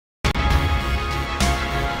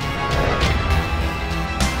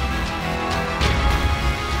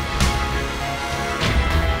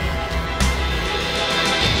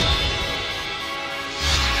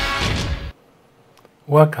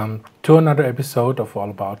Welcome to another episode of All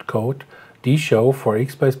About Code, the show for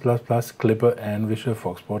Xbase++, Clipper and Visual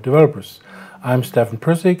Foxport developers. I'm Stefan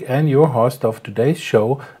Prusik and your host of today's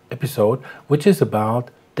show episode, which is about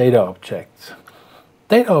data objects.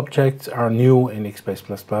 Data objects are new in Xbase++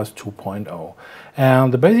 2.0,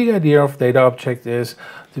 and the basic idea of data objects is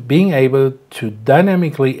being able to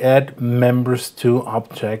dynamically add members to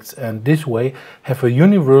objects and this way have a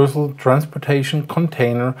universal transportation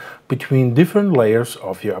container between different layers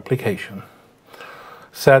of your application.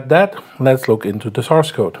 Said that, let's look into the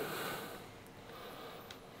source code.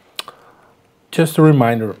 Just a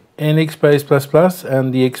reminder, in Xbase++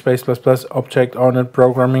 and the Xbase++ object-oriented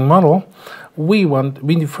programming model, we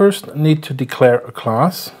first need to declare a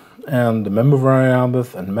class and the member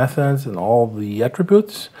variables and methods and all the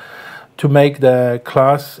attributes to make the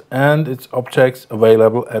class and its objects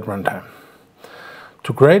available at runtime.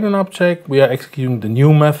 To create an object, we are executing the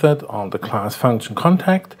new method on the class function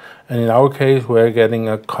contact, and in our case we're getting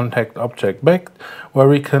a contact object back where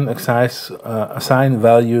we can assign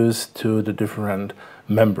values to the different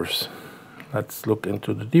members. Let's look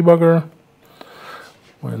into the debugger.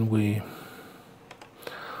 When we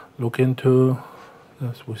look into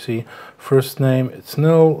this, we see first name it's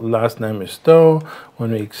nil, last name is do.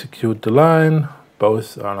 When we execute the line,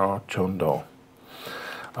 both are now shown do.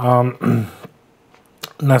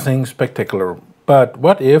 Nothing spectacular. But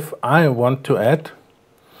what if I want to add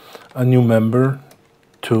a new member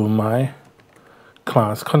to my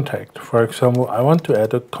class contact? For example, I want to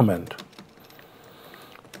add a comment.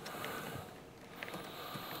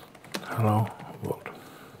 Hello world.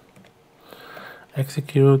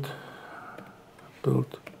 Execute,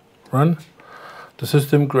 build, run. The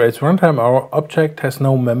system creates runtime. Our object has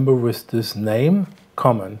no member with this name,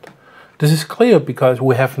 comment. This is clear because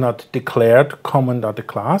we have not declared comment of the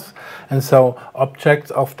class, and so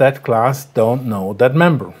objects of that class don't know that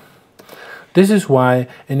member. This is why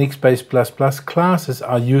in Xbase++ classes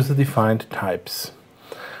are user-defined types.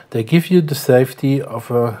 They give you the safety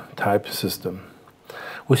of a type system.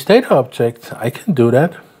 With data objects, I can do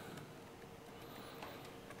that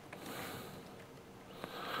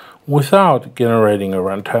without generating a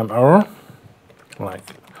runtime error, like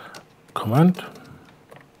comment.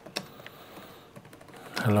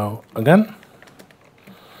 Hello again.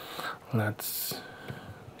 Let's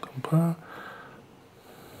compare.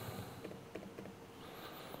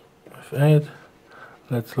 F8.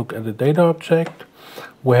 Let's look at the data object.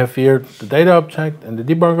 We have here the data object and the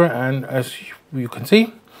debugger, and as you can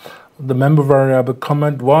see, the member variable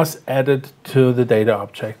comment was added to the data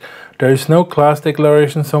object. There is no class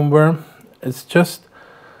declaration somewhere. It's just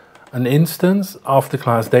an instance of the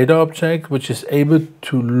class data object which is able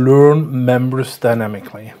to learn members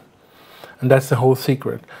dynamically. And that's the whole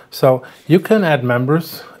secret. So you can add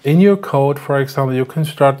members in your code. For example, you can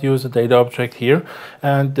start use a data object here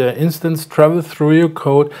and the instance travels through your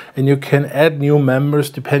code and you can add new members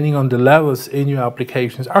depending on the levels in your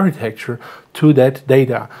application's architecture to that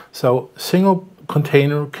data. So single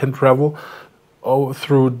container can travel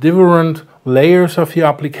through different layers of your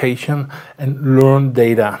application and learn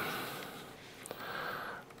data.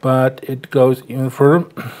 But it goes even further.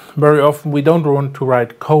 Very often we don't want to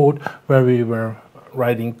write code where we were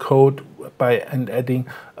writing code and adding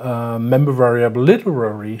a member variable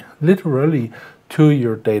literally to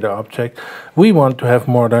your data object. We want to have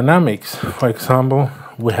more dynamics. For example,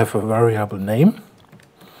 we have a variable name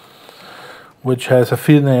which has a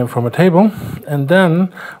field name from a table, and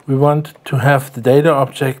then we want to have the data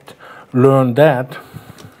object learn that,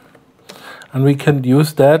 and we can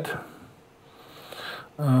use that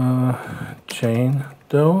chain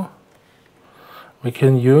though. We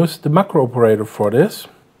can use the macro operator for this.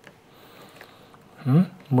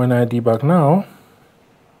 When I debug now,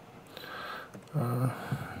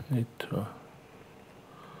 need to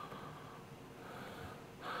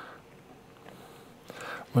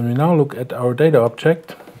when we now look at our data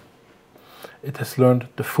object, it has learned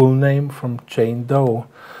the full name from chain do.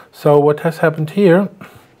 So what has happened here,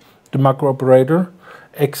 the macro operator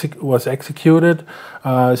was executed,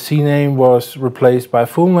 CNAME was replaced by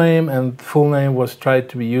full name, and full name was tried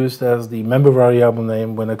to be used as the member variable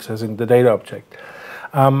name when accessing the data object.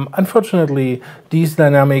 Unfortunately, these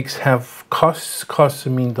dynamics have costs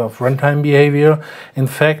means of runtime behavior. In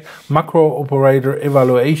fact, macro operator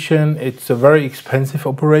evaluation, it's a very expensive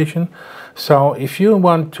operation. So if you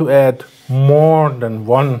want to add more than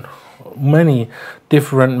many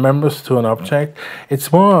different members to an object,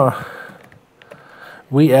 it's more.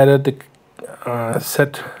 We added the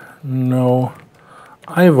set no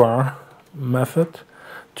IVAR method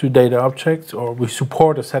to data objects, or we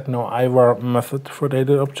support a setNoIvar method for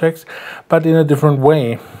data objects, but in a different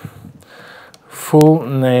way. Full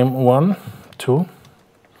name 1 to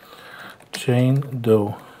chain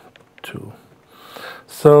do 2.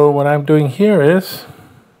 So what I'm doing here is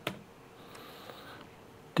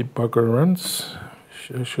debugger runs.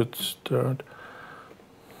 I should start.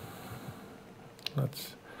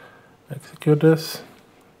 Let's execute this.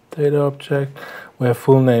 Data object. We have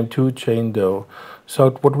full name 2 chain do.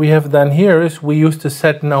 So what we have done here is we use the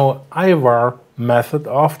setNoIvar method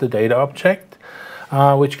of the data object,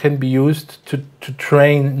 which can be used to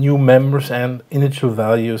train new members and initial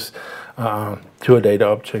values to a data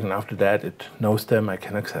object, and after that it knows them, I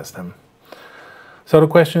can access them. So the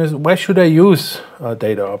question is, why should I use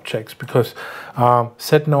data objects? Because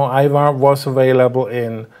setNoIvar was available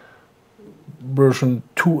in version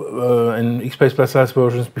 2, in Xbase++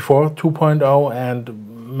 versions before 2.0, and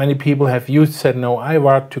many people have used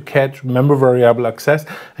setNoIvar to catch member variable access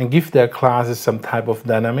and give their classes some type of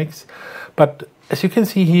dynamics. But as you can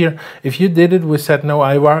see here, if you did it with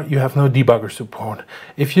setNoIvar, you have no debugger support.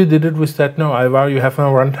 If you did it with setNoIvar, you have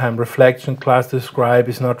no runtime reflection. Class describe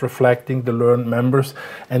is not reflecting the learned members.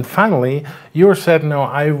 And finally, your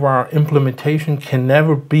setNoIvar implementation can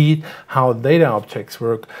never beat how data objects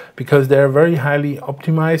work, because they are very highly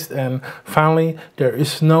optimized. And finally, there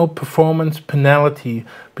is no performance penalty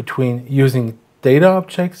between using data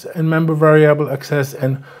objects and member variable access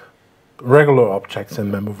and regular objects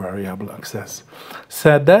and member variable access.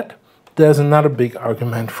 Said that, there's another big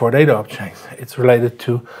argument for data objects. It's related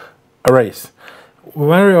to arrays.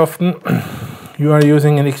 Very often you are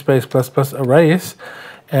using an Xbase++ arrays,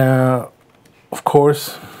 of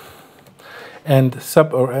course, and with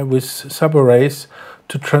subarrays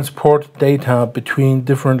to transport data between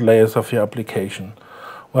different layers of your application.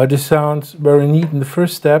 While this sounds very neat in the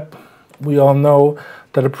first step, we all know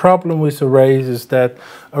that the problem with arrays is that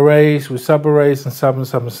arrays with subarrays and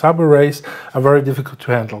subarrays are very difficult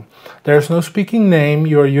to handle. There's no speaking name.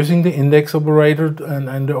 You are using the index operator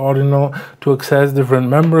and the ordinal to access different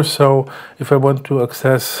members. So if I want to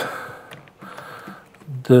access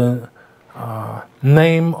the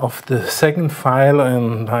name of the second file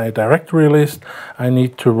in my directory list, I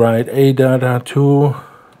need to write adata2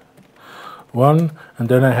 1, and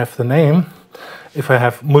then I have the name. If I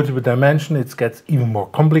have multiple dimensions, it gets even more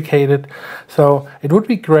complicated. So it would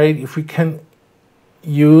be great if we can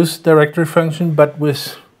use directory function but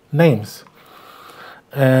with names.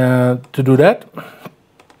 And to do that,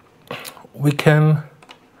 we can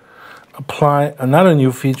apply another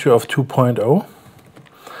new feature of 2.0,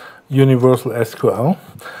 Universal SQL,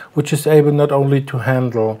 which is able not only to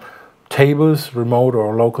handle tables, remote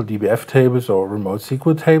or local DBF tables or remote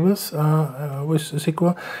SQL tables with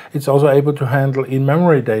SQL. It's also able to handle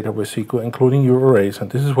in-memory data with SQL, including your arrays.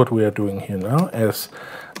 And this is what we are doing here now as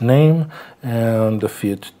name, and the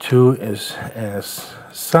field 2 is as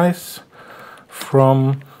size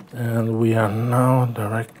from, and we are now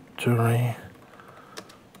directory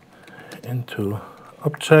into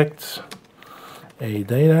objects, a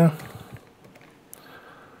data.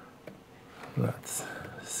 Let's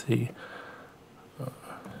see.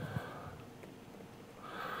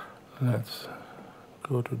 Let's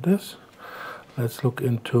go to this. Let's look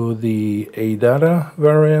into the adata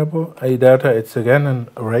variable. Adata, it's again an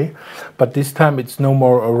array, but this time it's no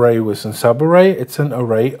more array with a subarray. It's an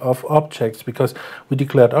array of objects, because we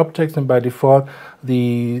declared objects, and by default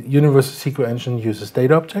the Universal SQL Engine uses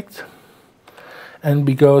data objects. And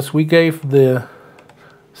because we gave the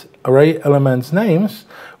array elements names,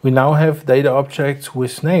 we now have data objects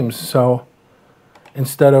with names. So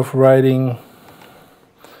instead of writing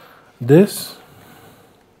this,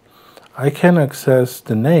 I can access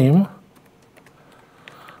the name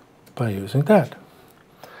by using that.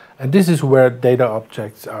 And this is where data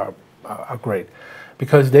objects are great,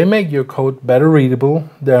 because they make your code better readable.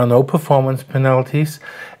 There are no performance penalties,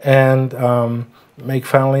 and make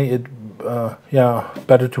finally it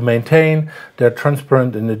better to maintain. They're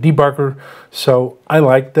transparent in the debugger, so I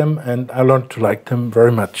like them, and I learned to like them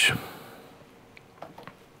very much.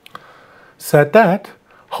 Said that,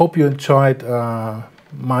 hope you enjoyed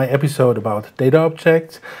my episode about data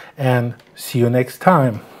objects, and see you next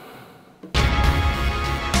time.